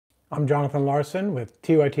I'm Jonathan Larson with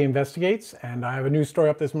TYT Investigates, and I have a news story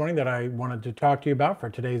up this morning that I wanted to talk to you about for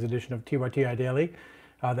today's edition of TYTI Daily.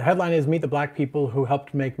 The headline is Meet the Black People Who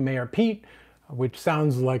Helped Make Mayor Pete, which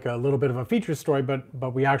sounds like a little bit of a feature story,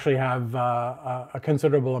 but we actually have a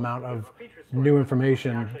considerable amount of new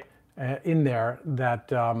information in there that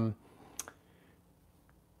I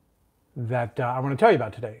want to tell you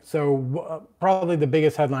about today. So probably the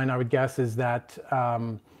biggest headline I would guess is that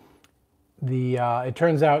it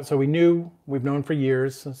turns out, so we've known for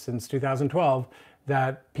years, since 2012,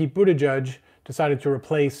 that Pete Buttigieg decided to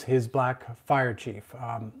replace his black fire chief.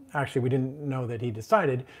 Actually, we didn't know that he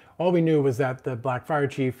decided. All we knew was that the black fire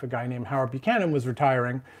chief, a guy named Howard Buchanan, was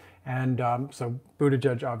retiring, and so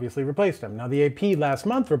Buttigieg obviously replaced him. Now, the AP last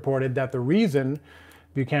month reported that the reason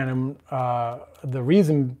Buttigieg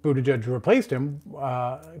replaced him,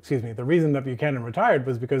 the reason that Buchanan retired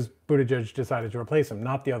was because Buttigieg decided to replace him,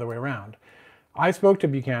 not the other way around. I spoke to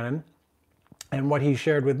Buchanan, and what he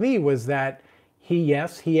shared with me was that he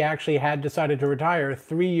actually had decided to retire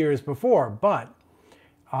 3 years before, but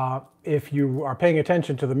if you are paying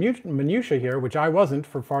attention to the minutiae here, which I wasn't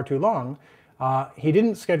for far too long, he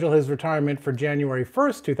didn't schedule his retirement for January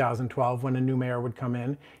 1st, 2012, when a new mayor would come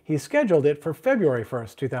in. He scheduled it for February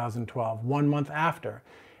 1st, 2012, 1 month after.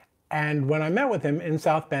 And when I met with him in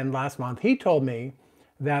South Bend last month, he told me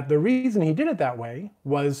that the reason he did it that way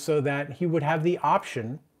was so that he would have the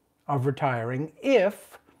option of retiring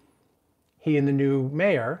if he and the new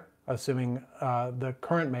mayor, assuming the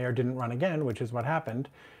current mayor didn't run again, which is what happened,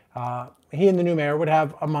 he and the new mayor would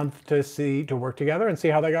have a month to work together and see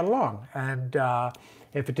how they got along. And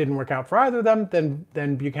if it didn't work out for either of them,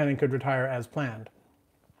 then Buchanan could retire as planned.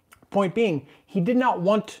 Point being, he did not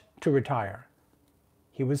want to retire.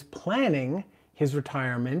 He was planning his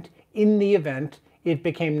retirement in the event it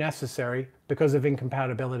became necessary because of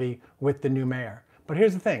incompatibility with the new mayor. But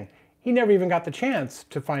here's the thing. He never even got the chance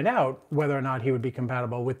to find out whether or not he would be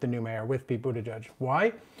compatible with the new mayor, with Pete Buttigieg.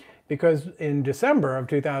 Why? Because in December of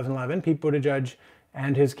 2011, Pete Buttigieg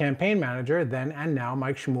and his campaign manager, then and now,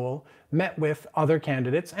 Mike Shmuel, met with other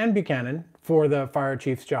candidates and Buchanan for the fire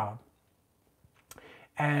chief's job.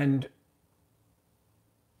 And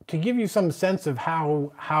to give you some sense of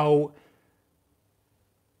how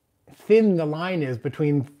thin the line is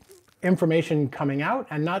between information coming out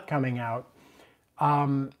and not coming out,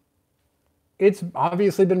 it's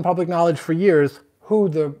obviously been public knowledge for years who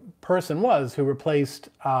the person was who replaced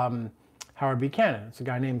Howard Buchanan. It's a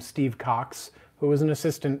guy named Steve Cox, who was an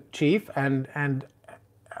assistant chief, and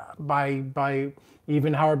by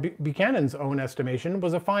even Howard Buchanan's own estimation,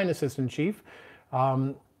 was a fine assistant chief.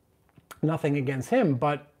 Nothing against him,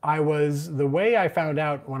 but the way I found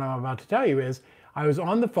out what I'm about to tell you is, I was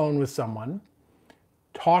on the phone with someone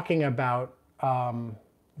talking about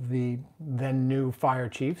the then new fire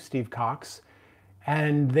chief, Steve Cox,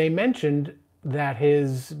 and they mentioned that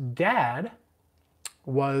his dad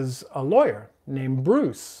was a lawyer named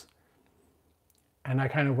Bruce. And I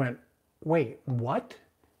kind of went, wait, what?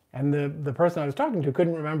 And the person I was talking to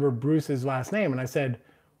couldn't remember Bruce's last name. And I said,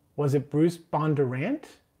 was it Bruce Bondurant?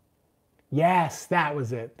 Yes, that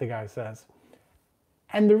was it, the guy says.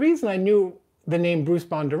 And the reason I knew the name Bruce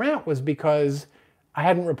Bondurant was because I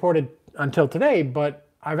hadn't reported until today, but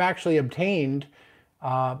I've actually obtained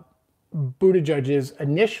Buttigieg's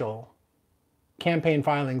initial campaign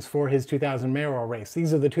filings for his 2000 mayoral race.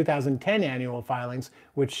 These are the 2010 annual filings,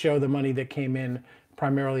 which show the money that came in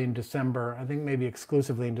primarily in December, I think maybe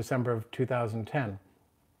exclusively in December of 2010.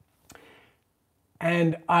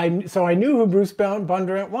 And so I knew who Bruce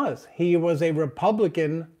Bondurant was. He was a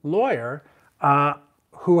Republican lawyer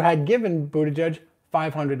who had given Buttigieg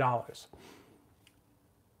 $500.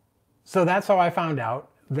 So that's how I found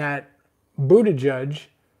out that Buttigieg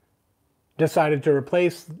decided to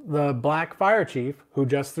replace the black fire chief, who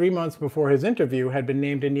just 3 months before his interview had been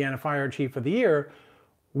named Indiana Fire Chief of the Year,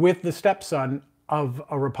 with the stepson of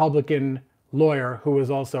a Republican lawyer who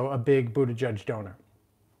was also a big Buttigieg donor.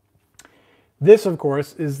 This, of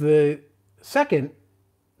course, is the second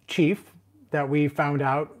chief that we found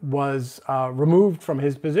out was removed from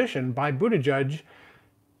his position by Buttigieg,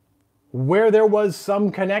 where there was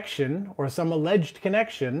some connection, or some alleged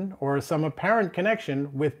connection, or some apparent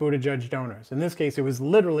connection with Buttigieg donors. In this case, it was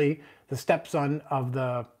literally the stepson of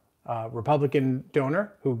the Republican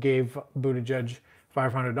donor who gave Buttigieg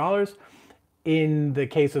 $500. In the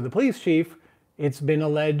case of the police chief, it's been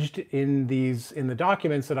alleged in the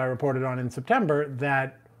documents that I reported on in September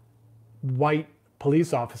that white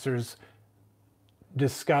police officers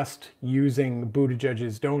discussed using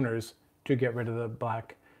Buttigieg's donors to get rid of the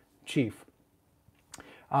black chief.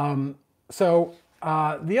 So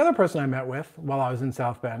The other person I met with while I was in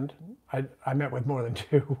South Bend, I met with more than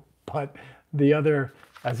two, but the other,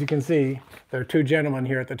 as you can see, there are two gentlemen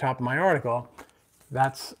here at the top of my article.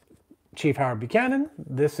 That's Chief Howard Buchanan.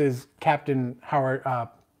 This is Captain Howard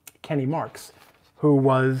Kenny Marks, who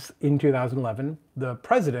was in 2011 the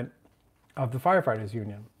president of the Firefighters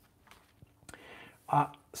Union.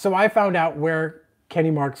 So I found out where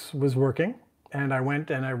Kenny Marks was working, and I went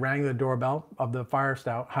and I rang the doorbell of the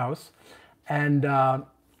firehouse, and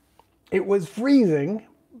it was freezing,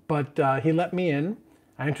 but he let me in.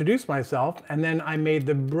 I introduced myself, and then I made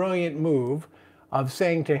the brilliant move of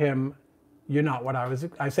saying to him, "You're not what I was,"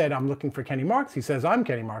 I said, "I'm looking for Kenny Marks." He says, "I'm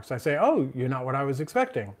Kenny Marks." I say, "Oh, you're not what I was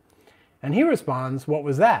expecting." And he responds, "What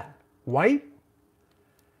was that? White?"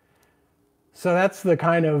 So that's the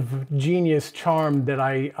kind of genius charm that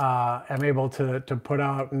I am able to put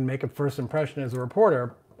out and make a first impression as a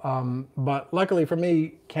reporter. But luckily for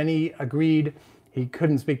me, Kenny agreed. He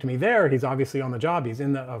couldn't speak to me there. He's obviously on the job. He's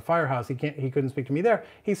in the firehouse. He couldn't speak to me there.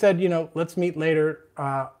 He said, you know, let's meet later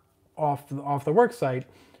off the work site,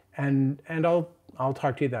 and I'll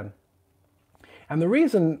talk to you then. And the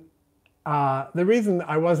reason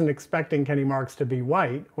I wasn't expecting Kenny Marks to be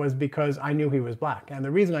white was because I knew he was black. And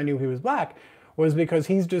the reason I knew he was black was because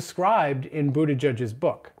he's described in Buttigieg's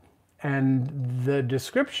book. And the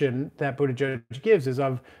description that Buttigieg gives is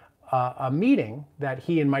of a meeting that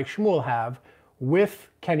he and Mike Shmuel have with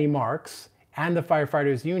Kenny Marks and the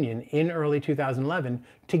Firefighters Union in early 2011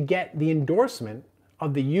 to get the endorsement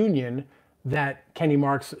of the union that Kenny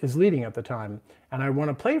Marks is leading at the time. And I want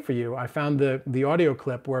to play for you. I found the audio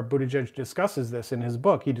clip where Buttigieg discusses this in his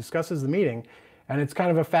book. He discusses the meeting, and it's kind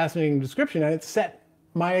of a fascinating description, and it set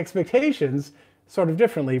my expectations sort of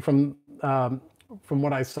differently from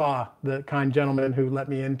what I saw, the kind gentleman who let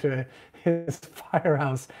me into his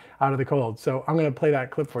firehouse out of the cold. So I'm going to play that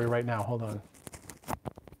clip for you right now. Hold on.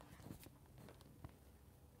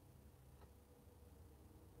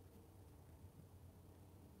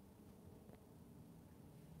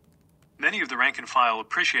 Many of the rank and file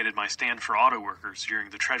appreciated my stand for auto workers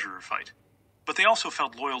during the Treasurer fight, but they also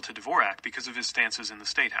felt loyal to Dvorak because of his stances in the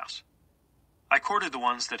State House. I courted the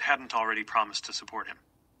ones that hadn't already promised to support him.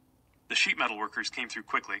 The sheet metal workers came through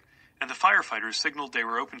quickly, and the firefighters signaled they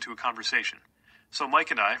were open to a conversation, so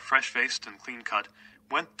Mike and I, fresh-faced and clean-cut,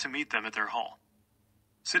 went to meet them at their hall.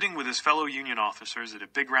 Sitting with his fellow union officers at a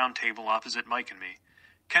big round table opposite Mike and me,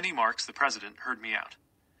 Kenny Marks, the president, heard me out.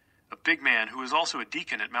 A big man who was also a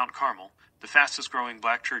deacon at Mount Carmel, the fastest-growing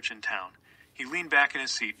black church in town, he leaned back in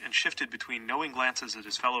his seat and shifted between knowing glances at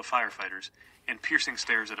his fellow firefighters and piercing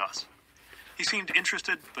stares at us. He seemed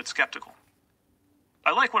interested but skeptical.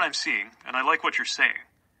 "I like what I'm seeing, and I like what you're saying.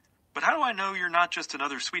 But how do I know you're not just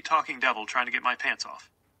another sweet-talking devil trying to get my pants off?"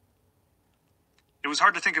 It was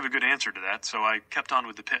hard to think of a good answer to that, so I kept on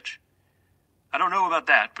with the pitch. "I don't know about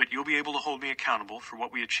that, but you'll be able to hold me accountable for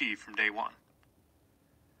what we achieved from day one."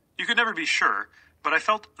 You could never be sure, but I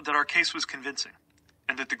felt that our case was convincing,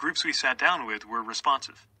 and that the groups we sat down with were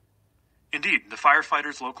responsive. Indeed, the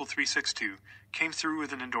Firefighters Local 362 came through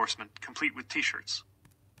with an endorsement, complete with T-shirts.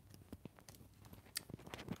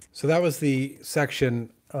 So that was the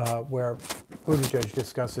section where Buttigieg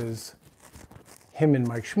discusses him and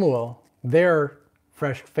Mike Shmuel. They're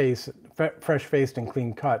fresh-faced and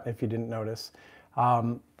clean-cut, if you didn't notice,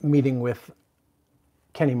 meeting with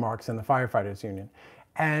Kenny Marks and the Firefighters Union.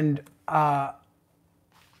 And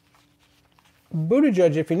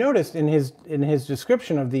Buttigieg, if you noticed in his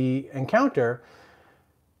description of the encounter,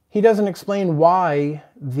 he doesn't explain why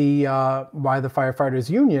the Firefighters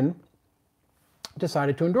Union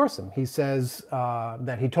decided to endorse him. He says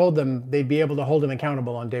that he told them they'd be able to hold him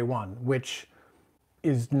accountable on day one, which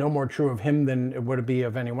is no more true of him than it would be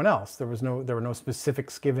of anyone else. There were no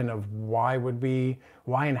specifics given of why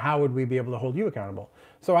and how would we be able to hold you accountable.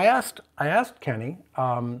 So I asked Kenny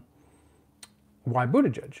why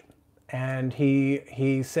Buttigieg, and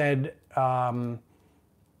he said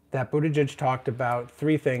that Buttigieg talked about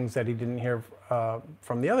three things that he didn't hear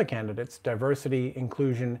from the other candidates: diversity,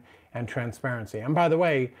 inclusion, and transparency. And by the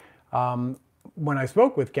way, when I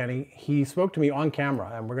spoke with Kenny, he spoke to me on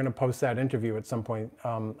camera, and we're going to post that interview at some point,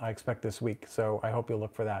 I expect this week, so I hope you'll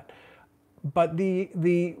look for that. But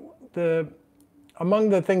among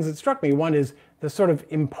the things that struck me, one is the sort of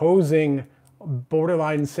imposing,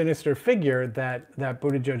 borderline sinister figure that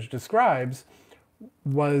Buttigieg describes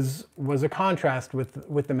was a contrast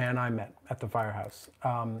with the man I met at the firehouse.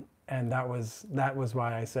 And that was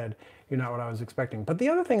why I said, you're not what I was expecting. But the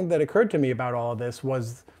other thing that occurred to me about all of this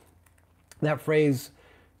was that phrase,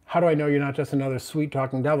 "How do I know you're not just another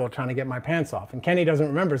sweet-talking devil trying to get my pants off?" And Kenny doesn't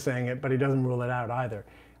remember saying it, but he doesn't rule it out either.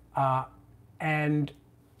 And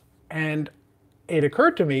and it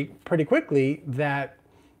occurred to me pretty quickly that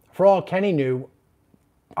for all Kenny knew,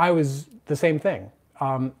 I was the same thing.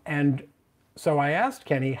 And so I asked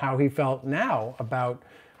Kenny how he felt now about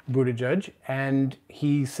Buttigieg, and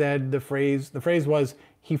he said the phrase was,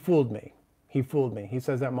 "He fooled me. He fooled me." He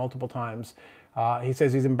says that multiple times. He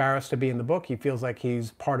says he's embarrassed to be in the book. He feels like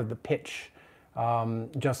he's part of the pitch,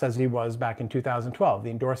 just as he was back in 2012. The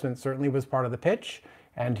endorsement certainly was part of the pitch,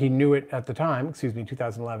 and he knew it at the time,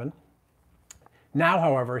 2011. Now,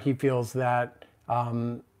 however, he feels that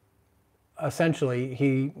essentially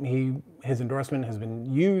his endorsement has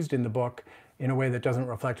been used in the book in a way that doesn't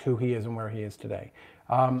reflect who he is and where he is today.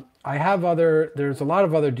 There's a lot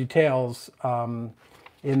of other details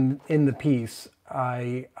in the piece.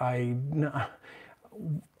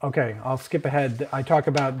 Okay, I'll skip ahead. I talk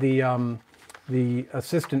about the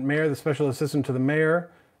assistant mayor, the special assistant to the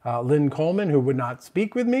mayor, Lynn Coleman, who would not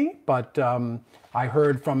speak with me, but I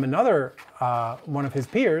heard from another one of his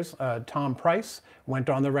peers, Tom Price, went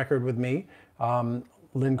on the record with me.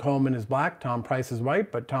 Lynn Coleman is black, Tom Price is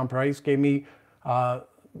white, but Tom Price gave me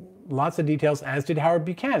lots of details, as did Howard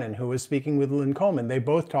Buchanan, who was speaking with Lynn Coleman. They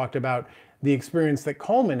both talked about the experience that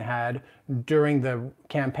Coleman had during the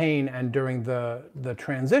campaign and during the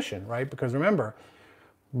transition, right? Because remember,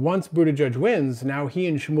 once Buttigieg wins, now he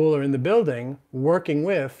and Shmuel are in the building working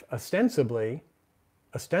with, ostensibly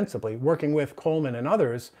working with Coleman and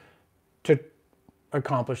others to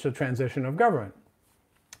accomplish the transition of government.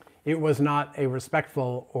 It was not a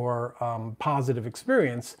respectful or positive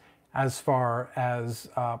experience as far as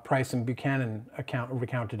Price and Buchanan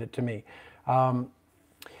recounted it to me.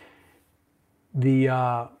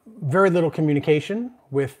 The very little communication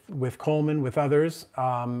with Coleman, with others.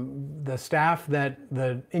 The staff that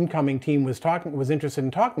the incoming team was interested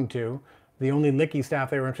in talking to, the only Lickey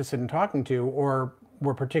staff they were interested in talking to, or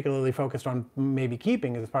were particularly focused on maybe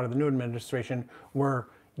keeping as part of the new administration, were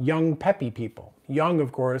young, peppy people. Young,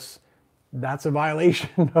 of course, that's a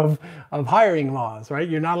violation of hiring laws, right?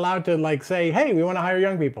 You're not allowed to like say, hey, we want to hire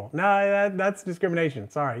young people. No, that's discrimination.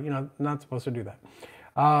 Sorry, not supposed to do that.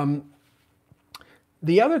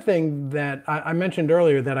 The other thing that I mentioned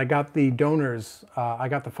earlier, that I got the donors, I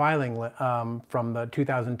got the filing from the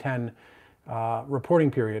 2010 reporting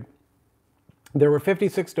period. There were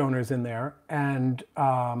 56 donors in there, and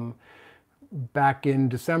back in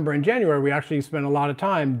December and January, we actually spent a lot of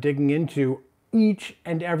time digging into each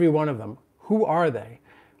and every one of them. Who are they?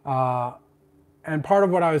 And part of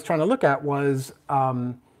what I was trying to look at was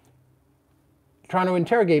trying to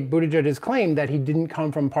interrogate Buttigieg's claim that he didn't come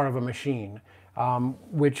from part of a machine,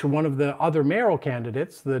 which one of the other mayoral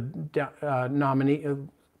candidates, the nominee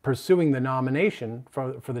pursuing the nomination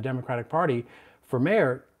for the Democratic Party for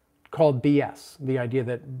mayor, called BS, the idea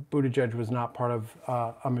that Buttigieg was not part of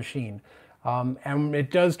a machine. And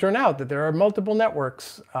it does turn out that there are multiple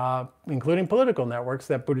networks, including political networks,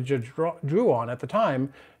 that Buttigieg drew on at the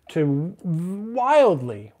time to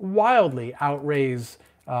wildly outraise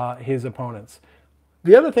his opponents.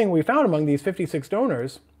 The other thing we found among these 56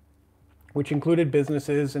 donors, which included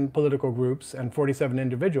businesses and political groups and 47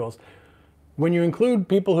 individuals, when you include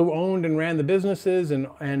people who owned and ran the businesses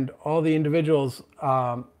and all the individual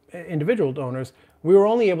donors, we were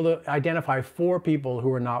only able to identify 4 people who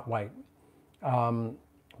were not white.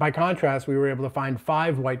 By contrast, we were able to find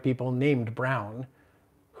 5 white people named Brown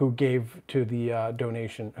who gave to the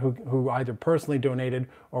donation, who either personally donated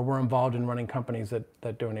or were involved in running companies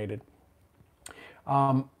that donated.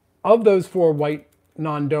 Of those 4 white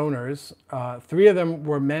non-donors, 3 of them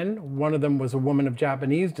were men, 1 of them was a woman of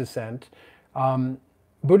Japanese descent.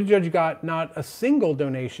 Buttigieg got not a single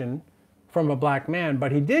donation from a black man,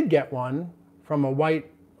 but he did get one from a white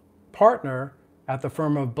partner at the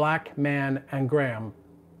firm of Black, Mann and Graham,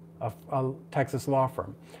 a Texas law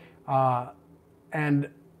firm. And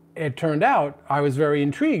it turned out I was very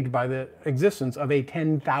intrigued by the existence of a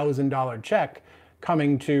 $10,000 check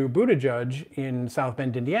coming to Buttigieg in South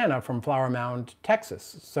Bend, Indiana from Flower Mound,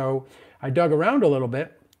 Texas. So I dug around a little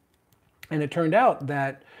bit, and it turned out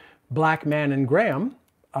that Black, Mann and Graham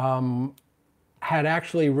had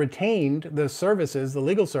actually retained the services, the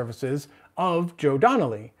legal services of Joe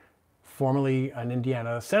Donnelly, formerly an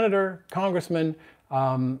Indiana senator, congressman,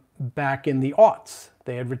 back in the aughts.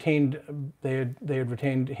 They had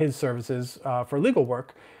retained his services for legal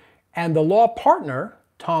work, and the law partner,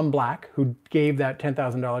 Tom Black, who gave that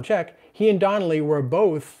 $10,000 check, he and Donnelly were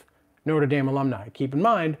both Notre Dame alumni. Keep in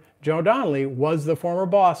mind, Joe Donnelly was the former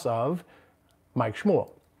boss of Mike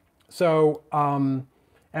Shmuel. So,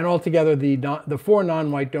 and altogether, the 4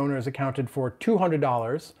 non-white donors accounted for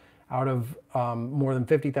 $200 out of more than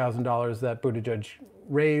 $50,000 that Buttigieg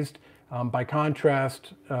raised. By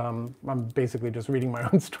contrast, I'm basically just reading my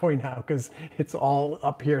own story now because it's all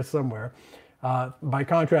up here somewhere. By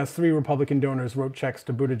contrast, 3 Republican donors wrote checks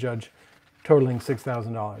to Buttigieg totaling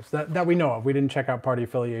 $6,000 that we know of. We didn't check out party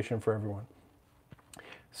affiliation for everyone.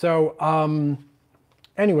 So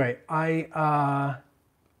anyway, oh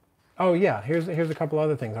yeah, here's a couple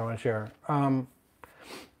other things I want to share.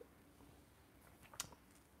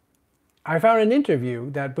 I found an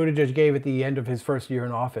interview that Buttigieg gave at the end of his first year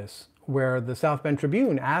in office, where the South Bend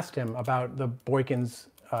Tribune asked him about the Boykins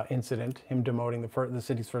incident, him demoting the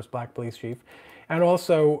city's first black police chief, and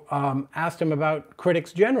also asked him about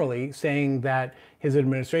critics generally saying that his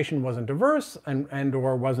administration wasn't diverse and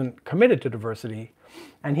or wasn't committed to diversity.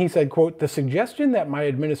 And he said, quote, "The suggestion that my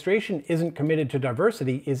administration isn't committed to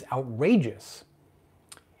diversity is outrageous."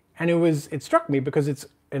 And it struck me because it's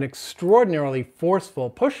an extraordinarily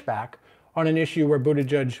forceful pushback on an issue where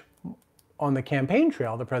Buttigieg on the campaign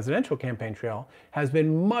trail, the presidential campaign trail, has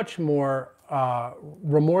been much more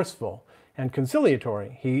remorseful and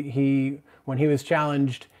conciliatory. When he was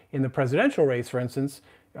challenged in the presidential race, for instance,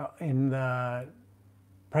 in the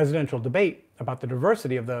presidential debate about the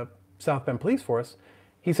diversity of the South Bend police force,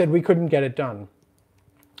 he said we couldn't get it done.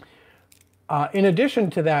 In addition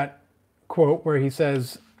to that quote where he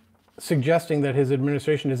says, suggesting that his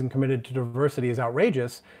administration isn't committed to diversity is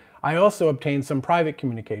outrageous, I also obtained some private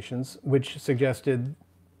communications which suggested,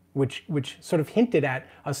 which sort of hinted at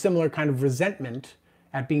a similar kind of resentment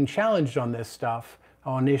at being challenged on this stuff,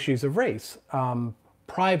 on issues of race,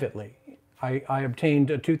 privately. I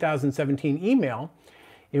obtained a 2017 email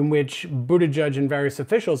in which Buttigieg and various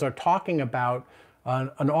officials are talking about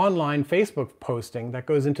an online Facebook posting that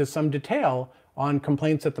goes into some detail on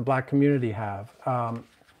complaints that the black community have.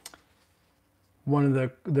 One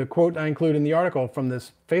of the quote I include in the article from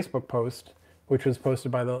this Facebook post, which was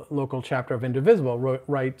posted by the local chapter of Indivisible,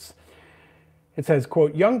 writes, it says,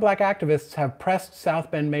 quote, "Young black activists have pressed South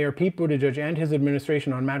Bend Mayor Pete Buttigieg and his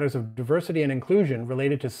administration on matters of diversity and inclusion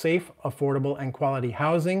related to safe, affordable, and quality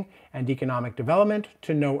housing and economic development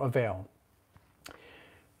to no avail."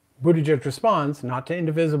 Buttigieg responds, not to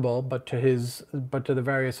Indivisible, but to the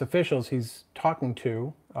various officials he's talking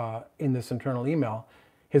to in this internal email.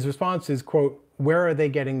 His response is, quote, "Where are they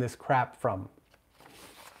getting this crap from?"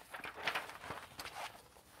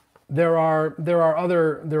 There are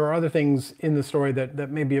other things in the story that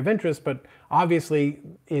may be of interest, but obviously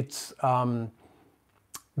it's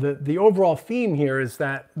the overall theme here is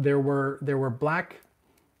that there were black.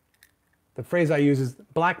 The phrase I use is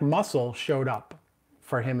black muscle showed up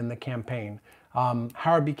for him in the campaign.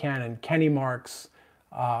 Howard Buchanan, Kenny Marks,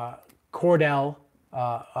 Cordell,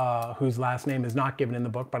 whose last name is not given in the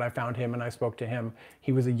book, but I found him and I spoke to him.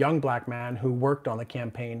 He was a young black man who worked on the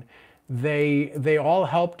campaign. They all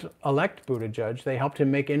helped elect Buttigieg. They helped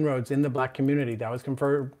him make inroads in the black community. That was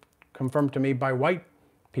confirmed to me by white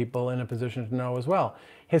people in a position to know as well.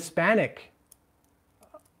 Hispanic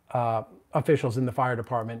officials in the fire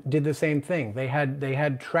department did the same thing. They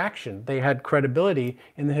had traction. They had credibility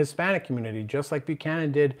in the Hispanic community, just like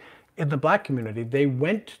Buchanan did in the black community. They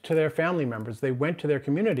went to their family members, they went to their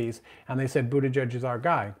communities, and they said, Buttigieg is our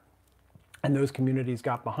guy. And those communities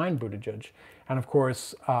got behind Buttigieg. And of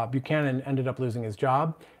course, Buchanan ended up losing his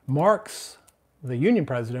job. Marks, the union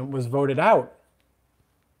president, was voted out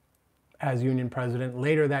as union president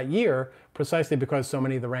later that year, precisely because so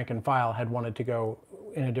many of the rank and file had wanted to go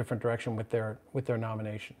in a different direction with their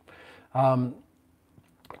nomination. I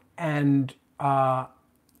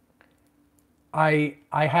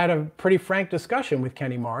had a pretty frank discussion with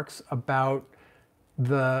Kenny Marks about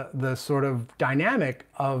the sort of dynamic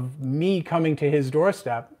of me coming to his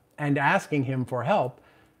doorstep and asking him for help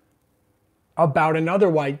about another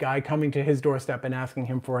white guy coming to his doorstep and asking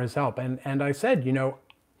him for his help. And I said, you know,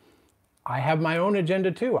 I have my own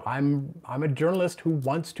agenda too. I'm a journalist who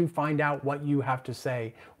wants to find out what you have to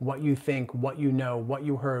say, what you think, what you know, what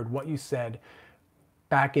you heard, what you said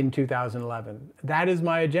back in 2011. That is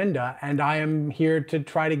my agenda, and I am here to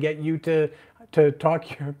try to get you to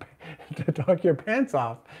talk your pants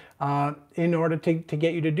off in order to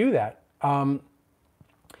get you to do that.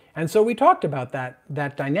 And so we talked about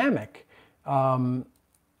that dynamic, and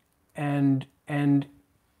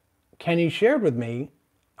Kenny shared with me,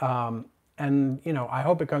 and you know, I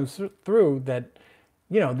hope it comes through that,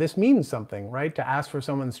 you know, this means something, right? To ask for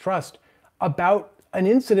someone's trust about an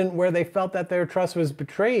incident where they felt that their trust was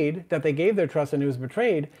betrayed, that they gave their trust and it was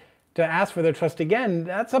betrayed, to ask for their trust again,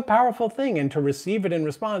 that's a powerful thing. And to receive it in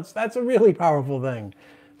response, that's a really powerful thing.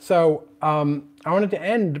 So I wanted to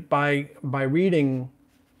end by reading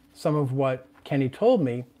some of what Kenny told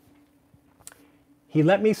me. he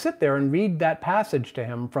let me sit there and read that passage to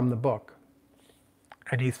him from the book.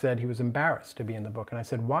 And he said he was embarrassed to be in the book. And I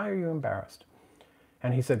said, why are you embarrassed?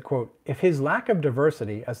 And he said, quote, if his lack of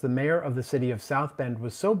diversity as the mayor of the city of South Bend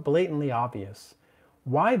was so blatantly obvious,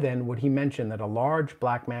 why then would he mention that a large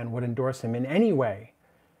black man would endorse him in any way?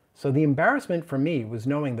 So the embarrassment for me was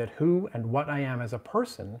knowing that who and what I am as a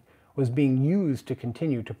person was being used to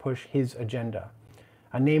continue to push his agenda.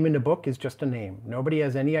 A name in a book is just a name. Nobody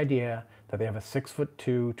has any idea that they have a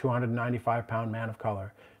 6'2", 295-pound man of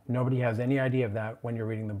color. Nobody has any idea of that when you're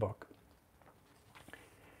reading the book.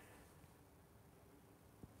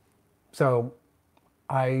 So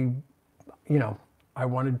I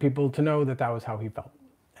wanted people to know that that was how he felt.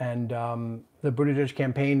 And the Buttigieg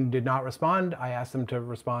campaign did not respond. I asked them to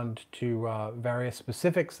respond to various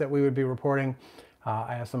specifics that we would be reporting.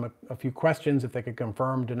 I asked them a few questions if they could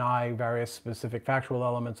confirm, deny various specific factual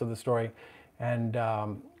elements of the story. And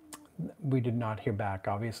we did not hear back.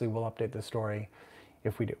 Obviously, we'll update the story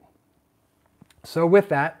if we do. So with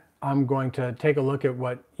that, I'm going to take a look at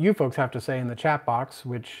what you folks have to say in the chat box,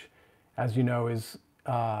 which, as you know, is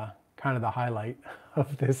kind of the highlight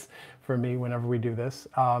of this for me whenever we do this.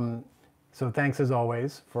 So thanks as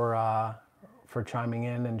always for chiming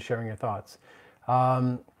in and sharing your thoughts.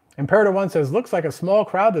 Imperator One says, looks like a small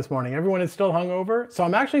crowd this morning. Everyone is still hungover. So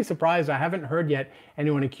I'm actually surprised I haven't heard yet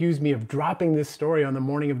anyone accuse me of dropping this story on the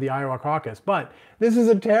morning of the Iowa caucus. But this is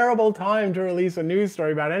a terrible time to release a news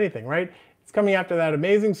story about anything, right? It's coming after that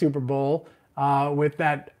amazing Super Bowl with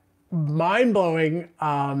that mind-blowing,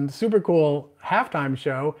 super cool halftime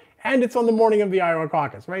show. And it's on the morning of the Iowa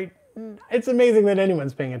caucus, right? It's amazing that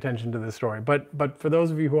anyone's paying attention to this story. But for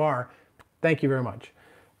those of you who are, thank you very much.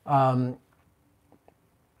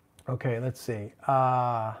 Okay, let's see.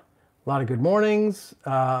 A lot of good mornings.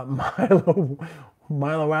 Milo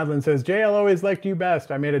Wadlin says, JL always liked you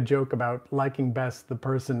best. I made a joke about liking best the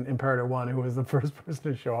person, Imperator One, who was the first person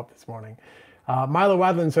to show up this morning. Milo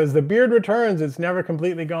Wadlin says, the beard returns. It's never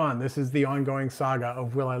completely gone. This is the ongoing saga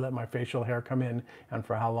of will I let my facial hair come in and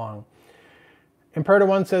for how long. Imperator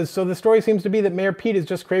One says, so the story seems to be that Mayor Pete is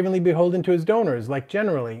just cravenly beholden to his donors, like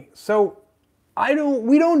generally. So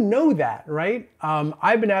we don't know that, right?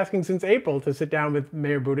 I've been asking since April to sit down with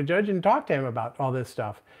Mayor Buttigieg and talk to him about all this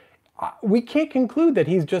stuff. We can't conclude that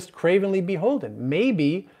he's just cravenly beholden.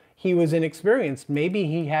 Maybe he was inexperienced. Maybe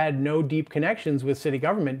he had no deep connections with city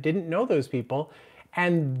government, didn't know those people.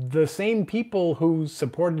 And the same people who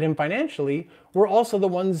supported him financially were also the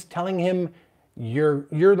ones telling him, you're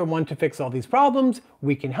the one to fix all these problems.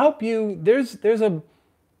 We can help you. There's a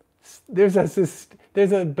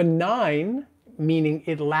benign, meaning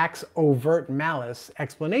it lacks overt malice,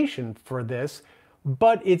 explanation for this,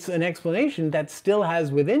 but it's an explanation that still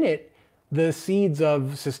has within it the seeds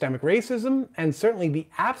of systemic racism and certainly the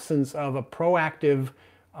absence of a proactive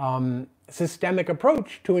systemic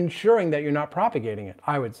approach to ensuring that you're not propagating it,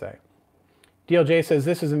 I would say. DLJ says,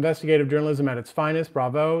 this is investigative journalism at its finest.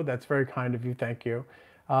 Bravo. That's very kind of you. Thank you.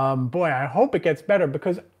 Boy, I hope it gets better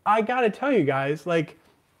because I got to tell you guys, like,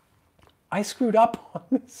 I screwed up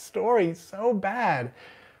on this story so bad.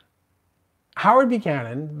 Howard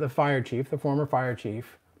Buchanan, the fire chief, the former fire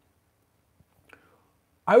chief,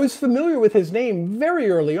 I was familiar with his name very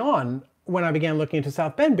early on when I began looking into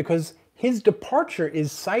South Bend because his departure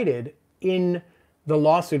is cited in the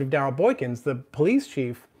lawsuit of Darrell Boykins, the police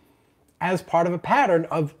chief, as part of a pattern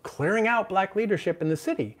of clearing out black leadership in the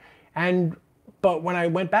city. But when I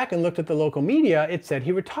went back and looked at the local media, it said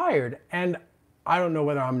he retired. And I don't know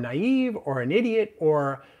whether I'm naive or an idiot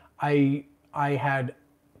or I had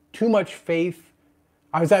too much faith.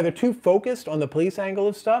 I was either too focused on the police angle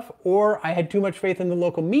of stuff or I had too much faith in the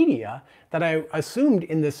local media that I assumed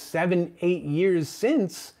in the 7-8 years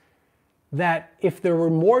since that if there were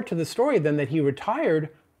more to the story than that he retired,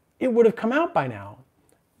 it would have come out by now.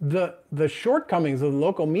 The shortcomings of the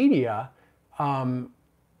local media are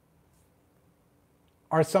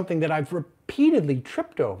something that I've repeatedly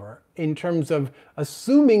tripped over in terms of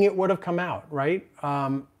assuming it would have come out, right?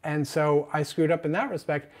 And so I screwed up in that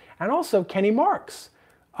respect. And also Kenny Marks.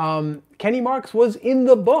 Kenny Marks was in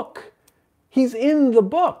the book. He's in the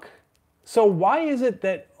book. So why is it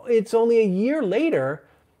that it's only a year later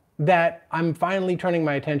that I'm finally turning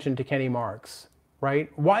my attention to Kenny Marks,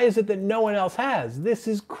 right? Why is it that no one else has? This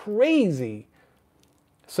is crazy.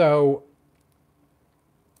 So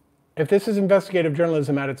if this is investigative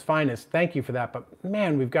journalism at its finest, thank you for that. But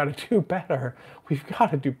man, we've got to do better. We've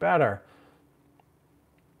got to do better.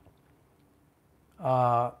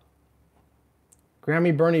 Grammy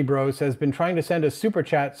Bernie Bro says, been trying to send a super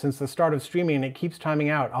chat since the start of streaming and it keeps timing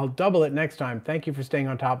out. I'll double it next time. Thank you for staying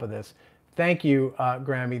on top of this. Thank you,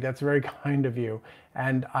 Grammy. That's very kind of you.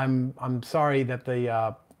 And I'm sorry that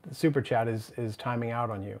the super chat is timing out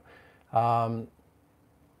on you.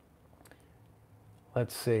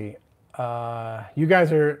 Let's see. You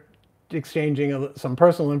guys are exchanging some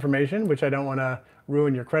personal information, which I don't want to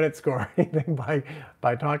ruin your credit score or anything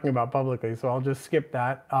by talking about publicly. So I'll just skip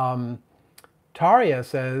that. Taria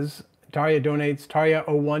says, Taria donates,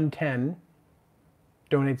 Taria0110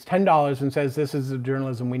 donates $10 and says, this is the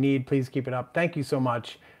journalism we need. Please keep it up. Thank you so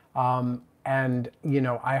much. And, you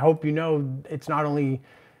know, I hope you know it's not only,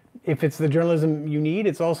 if it's the journalism you need,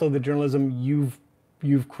 it's also the journalism you've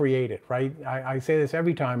created, right? I say this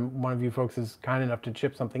every time one of you folks is kind enough to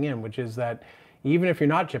chip something in, which is that even if you're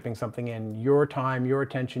not chipping something in, your time, your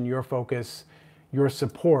attention, your focus, your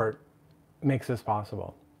support makes this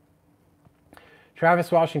possible.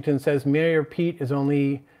 Travis Washington says, Mayor Pete is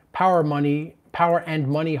only power and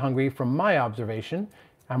money hungry from my observation.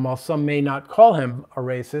 And while some may not call him a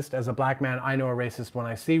racist, as a black man, I know a racist when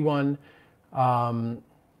I see one. I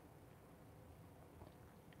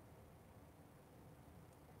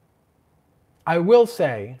will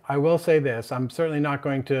say this, I'm certainly not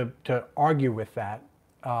going to argue with that.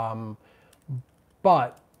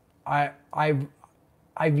 But I've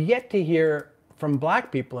yet to hear from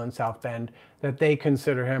black people in South Bend that they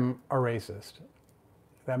consider him a racist.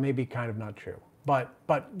 That may be kind of not true. But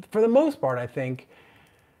for the most part, I think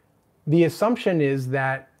the assumption is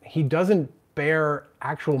that he doesn't bear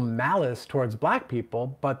actual malice towards black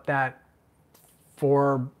people, but that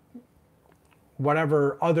for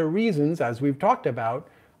whatever other reasons, as we've talked about,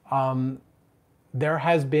 there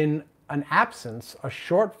has been an absence, a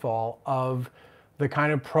shortfall of the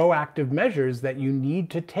kind of proactive measures that you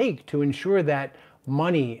need to take to ensure that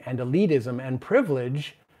money and elitism and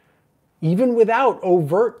privilege, even without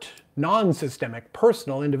overt, non-systemic,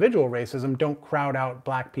 personal, individual racism, don't crowd out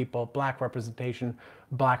black people, black representation,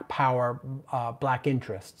 black power, black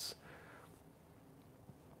interests.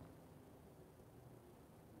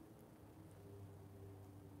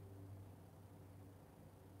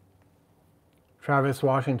 Travis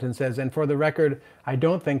Washington says, and for the record, I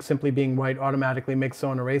don't think simply being white automatically makes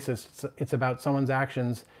someone a racist. It's about someone's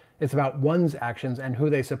actions. It's about one's actions and who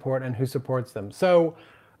they support and who supports them. So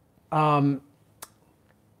I'm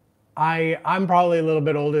probably a little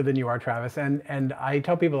bit older than you are, Travis. And I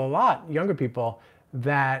tell people a lot, younger people,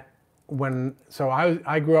 that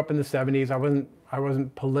I grew up in the 70s. I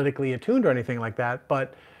wasn't politically attuned or anything like that,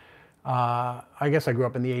 but I guess I grew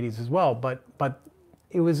up in the 80s as well. But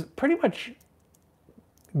it was pretty much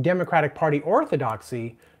Democratic Party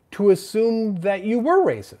orthodoxy to assume that you were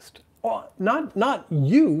racist. Not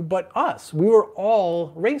you, but us. We were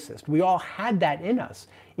all racist. We all had that in us.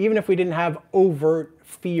 Even if we didn't have overt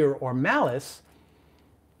fear or malice,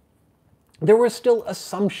 there were still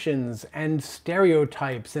assumptions and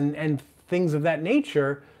stereotypes and things of that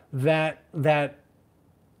nature that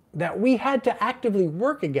we had to actively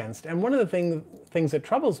work against. And one of the things that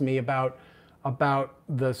troubles me about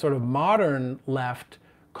the sort of modern left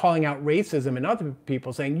calling out racism in other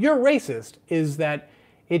people, saying, you're racist, is that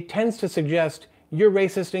it tends to suggest you're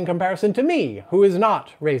racist in comparison to me, who is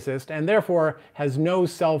not racist, and therefore has no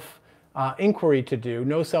self-inquiry to do,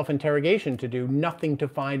 no self-interrogation to do, nothing to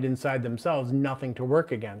find inside themselves, nothing to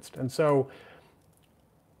work against. And so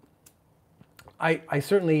I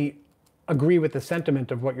certainly agree with the sentiment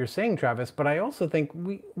of what you're saying, Travis, but I also think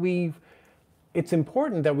it's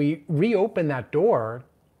important that we reopen that door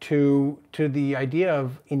to the idea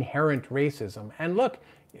of inherent racism. And look,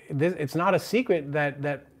 it's not a secret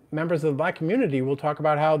that members of the black community will talk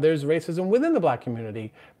about how there's racism within the black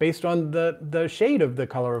community based on the shade of the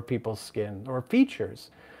color of people's skin or features.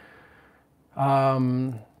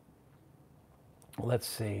 Let's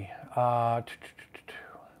see.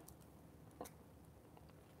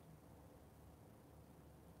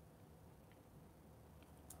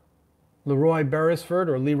 Leroy Beresford,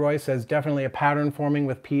 or Leroy, says definitely a pattern forming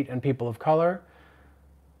with Pete and people of color.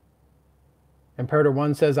 Imperator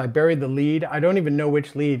 1 says, I buried the lead. I don't even know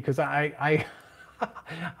which lead because I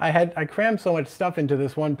crammed so much stuff into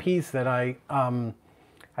this one piece that I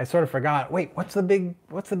sort of forgot. Wait, what's the big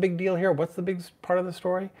deal here? What's the big part of the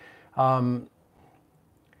story?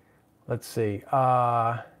 Let's see.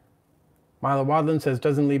 Milo Wadlin says,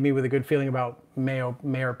 doesn't leave me with a good feeling about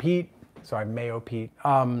Mayor Pete. Sorry, Mayo Pete.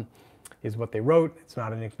 Is what they wrote. It's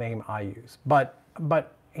not a nickname I use. But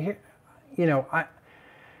here, you know,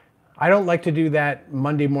 I don't like to do that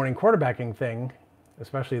Monday morning quarterbacking thing,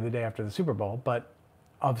 especially the day after the Super Bowl, but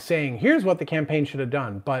of saying, here's what the campaign should have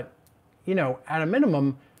done. But, you know, at a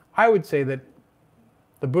minimum, I would say that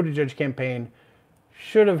the Buttigieg campaign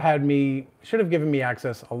should have given me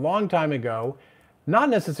access a long time ago, Not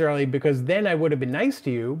necessarily because then I would have been nice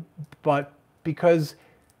to you, but because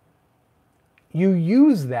you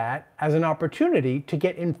use that as an opportunity to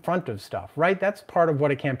get in front of stuff, right? That's part of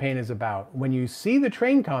what a campaign is about. When you see the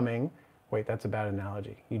train coming, wait, that's a bad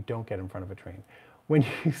analogy. You don't get in front of a train. When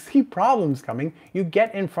you see problems coming, you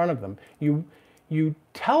get in front of them. You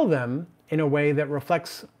tell them in a way that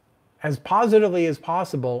reflects as positively as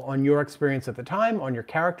possible on your experience at the time, on your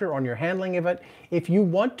character, on your handling of it. If you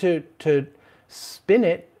want to spin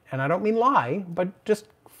it, and I don't mean lie, but just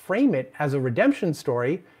frame it as a redemption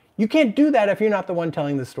story, you can't do that if you're not the one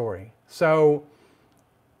telling the story. So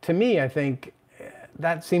to me, I think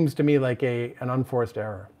that seems to me like an unforced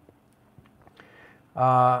error.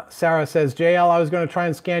 Sarah says, JL, I was going to try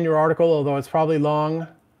and scan your article, although it's probably long.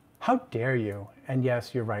 How dare you? And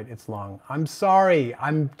yes, you're right, it's long. I'm sorry,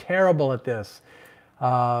 I'm terrible at this.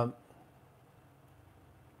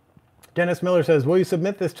 Dennis Miller says, will you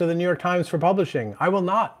submit this to the New York Times for publishing? I will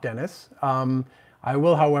not, Dennis. I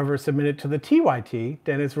will, however, submit it to the TYT.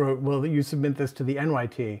 Dennis wrote, will you submit this to the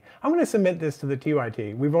NYT? I'm going to submit this to the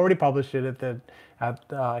TYT. We've already published it here at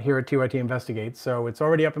TYT Investigates, so it's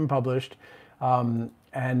already up and published. I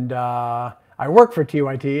work for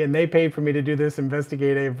TYT, and they paid for me to do this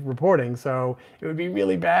investigative reporting, so it would be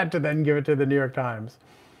really bad to then give it to the New York Times.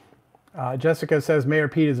 Jessica says, Mayor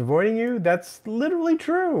Pete is avoiding you. That's literally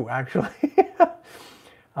true, actually.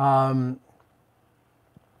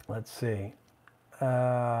 Let's see.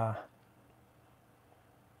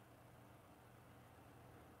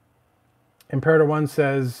 Imperator One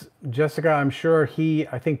says, Jessica, I'm sure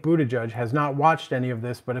I think Buttigieg has not watched any of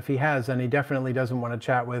this, but if he has, then he definitely doesn't want to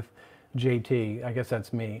chat with JT. I guess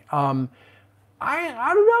that's me. I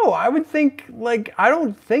don't know. I would think, like, I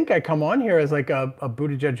don't think I come on here as like a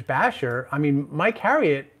Buttigieg basher. I mean, Mike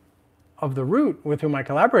Harriet of The Root, with whom I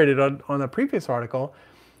collaborated on a previous article,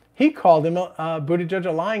 he called him Buttigieg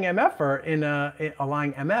a lying MFer a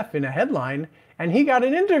lying MF in a headline, and he got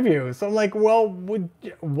an interview. So I'm like, well,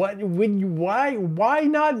 why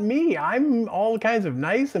not me? I'm all kinds of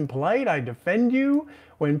nice and polite. I defend you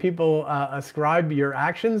when people ascribe your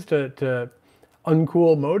actions to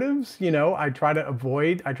uncool motives. You know, I try to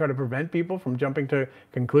prevent people from jumping to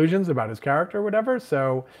conclusions about his character or whatever.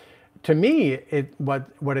 So to me,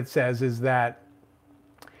 what it says is that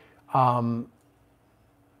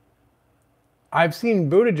I've seen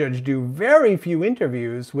Buttigieg do very few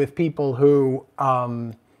interviews with people who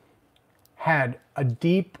had a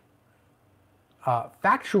deep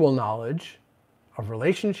factual knowledge of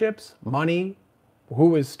relationships, money,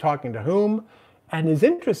 who is talking to whom, and is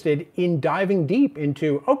interested in diving deep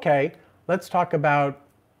into, okay, let's talk about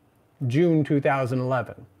June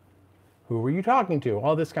 2011. Who were you talking to?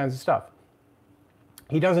 All this kinds of stuff.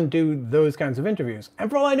 He doesn't do those kinds of interviews. And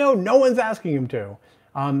for all I know, no one's asking him to.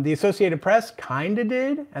 The Associated Press kind of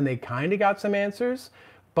did, and they kind of got some answers,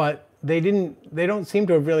 but they don't seem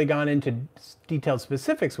to have really gone into detailed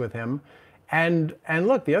specifics with him. And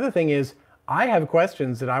look, the other thing is, I have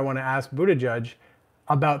questions that I want to ask Buttigieg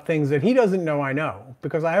about things that he doesn't know I know,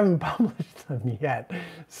 because I haven't published them yet.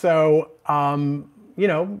 So, you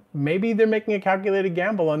know, maybe they're making a calculated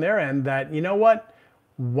gamble on their end that, you know what,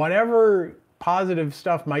 whatever positive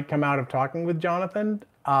stuff might come out of talking with Jonathan,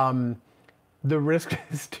 the risk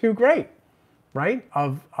is too great, right?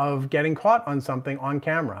 Of getting caught on something on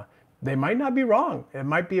camera. They might not be wrong. It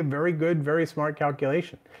might be a very good, very smart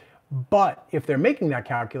calculation. But if they're making that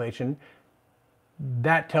calculation,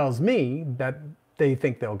 that tells me that they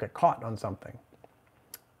think they'll get caught on something.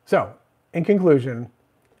 So, in conclusion,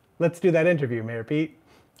 let's do that interview, Mayor Pete.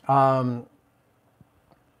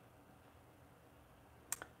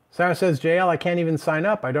 Sarah says, JL, I can't even sign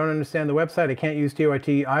up. I don't understand the website. I can't use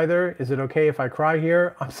TYT either. Is it okay if I cry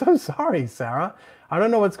here? I'm so sorry, Sarah. I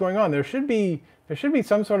don't know what's going on. There should be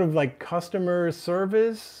some sort of like customer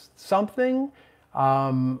service something.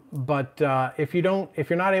 But if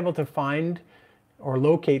you're not able to find or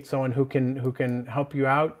locate someone who can help you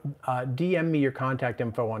out, DM me your contact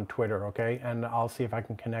info on Twitter, okay? And I'll see if I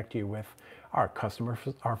can connect you with our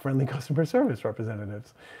friendly customer service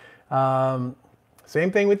representatives.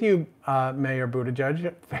 Same thing with you, Mayor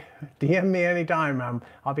Buttigieg. DM me anytime.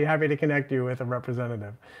 I'll be happy to connect you with a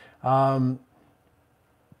representative.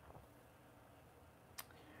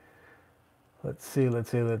 Let's see.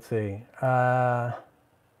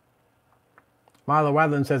 Milo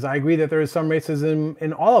Wadland says, I agree that there is some racism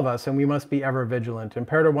in all of us and we must be ever vigilant.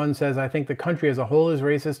 Imperator One says, I think the country as a whole is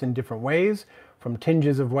racist in different ways, from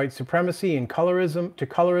tinges of white supremacy and colorism to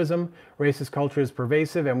colorism. Racist culture is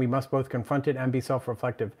pervasive and we must both confront it and be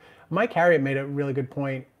self-reflective. Mike Harriet made a really good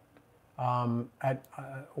point of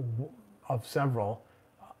several,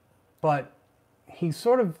 but he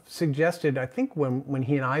sort of suggested, I think when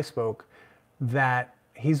he and I spoke, that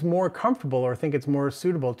he's more comfortable or think it's more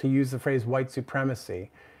suitable to use the phrase white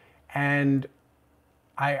supremacy. And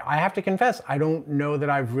I have to confess, I don't know that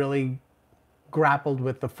I've really grappled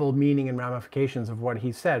with the full meaning and ramifications of what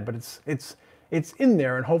he said, but it's in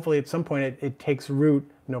there, and hopefully at some point it takes root,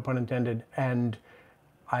 no pun intended, and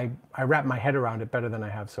I wrap my head around it better than I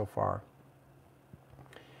have so far.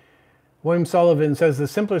 William Sullivan says the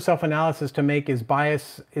simpler self-analysis to make is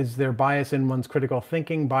there bias in one's critical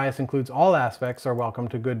thinking. Bias includes all aspects are welcome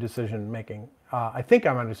to good decision making. I think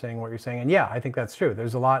I'm understanding what you're saying, and yeah, I think that's true.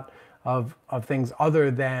 There's a lot of things other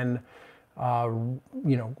than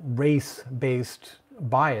race-based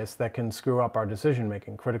bias that can screw up our decision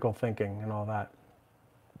making, critical thinking, and all that.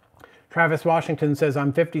 Travis Washington says,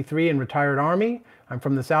 I'm 53 and retired Army. I'm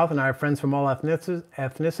from the South and I have friends from all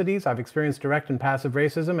ethnicities. I've experienced direct and passive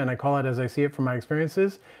racism and I call it as I see it from my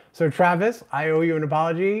experiences. So Travis, I owe you an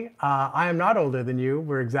apology. I am not older than you.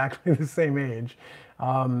 We're exactly the same age.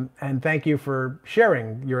 And thank you for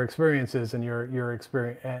sharing your experiences and your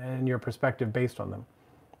experience and your perspective based on them.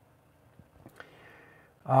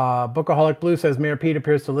 Bookaholic Blue says, Mayor Pete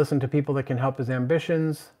appears to listen to people that can help his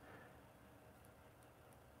ambitions.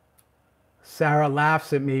 Sarah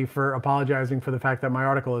laughs at me for apologizing for the fact that my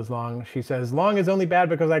article is long. She says, long is only bad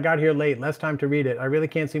because I got here late, less time to read it. I really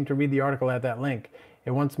can't seem to read the article at that link.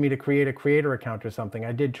 It wants me to create a creator account or something.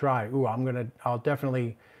 I did try. Ooh,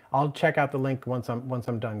 I'll check out the link once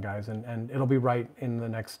I'm done, guys, and it'll be right in the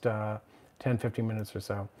next 10, 15 minutes or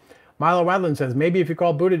so. Milo Wadlin says, maybe if you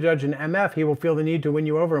call Buttigieg an MF, he will feel the need to win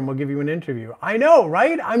you over and will give you an interview. I know,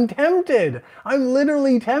 right? I'm tempted. I'm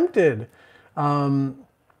literally tempted.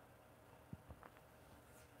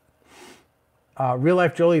 Real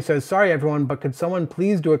Life Jolie says, sorry everyone, but could someone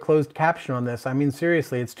please do a closed caption on this? I mean,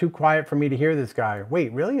 seriously, it's too quiet for me to hear this guy.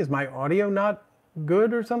 Wait, really? Is my audio not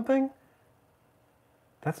good or something?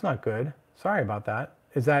 That's not good. Sorry about that.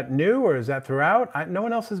 Is that new or is that throughout? No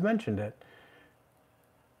one else has mentioned it.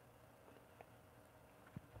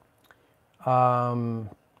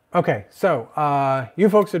 Okay, so you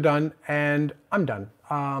folks are done and I'm done.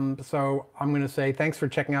 So I'm going to say thanks for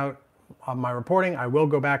checking out my reporting. I will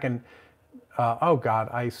go back and oh God,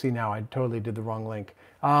 I see now. I totally did the wrong link.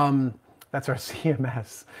 That's our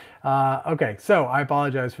CMS. Okay, so I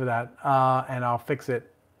apologize for that, and I'll fix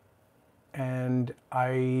it. And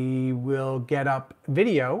I will get up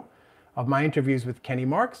video of my interviews with Kenny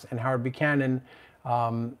Marks and Howard Buchanan.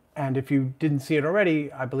 And if you didn't see it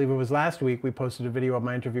already, I believe it was last week, we posted a video of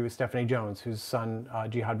my interview with Stephanie Jones, whose son,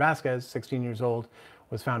 Jihad Vasquez, 16 years old,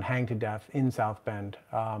 was found hanged to death in South Bend,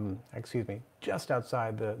 excuse me, just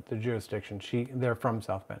outside the jurisdiction. They're from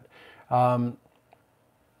South Bend.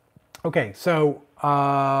 Okay, so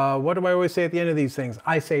what do I always say at the end of these things?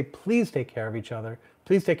 I say, please take care of each other.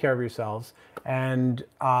 Please take care of yourselves. And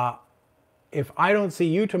if I don't see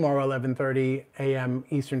you tomorrow, 11:30 a.m.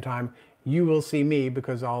 Eastern Time, you will see me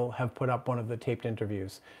because I'll have put up one of the taped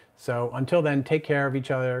interviews. So until then, take care of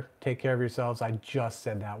each other. Take care of yourselves. I just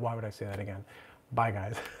said that. Why would I say that again? Bye,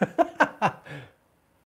 guys.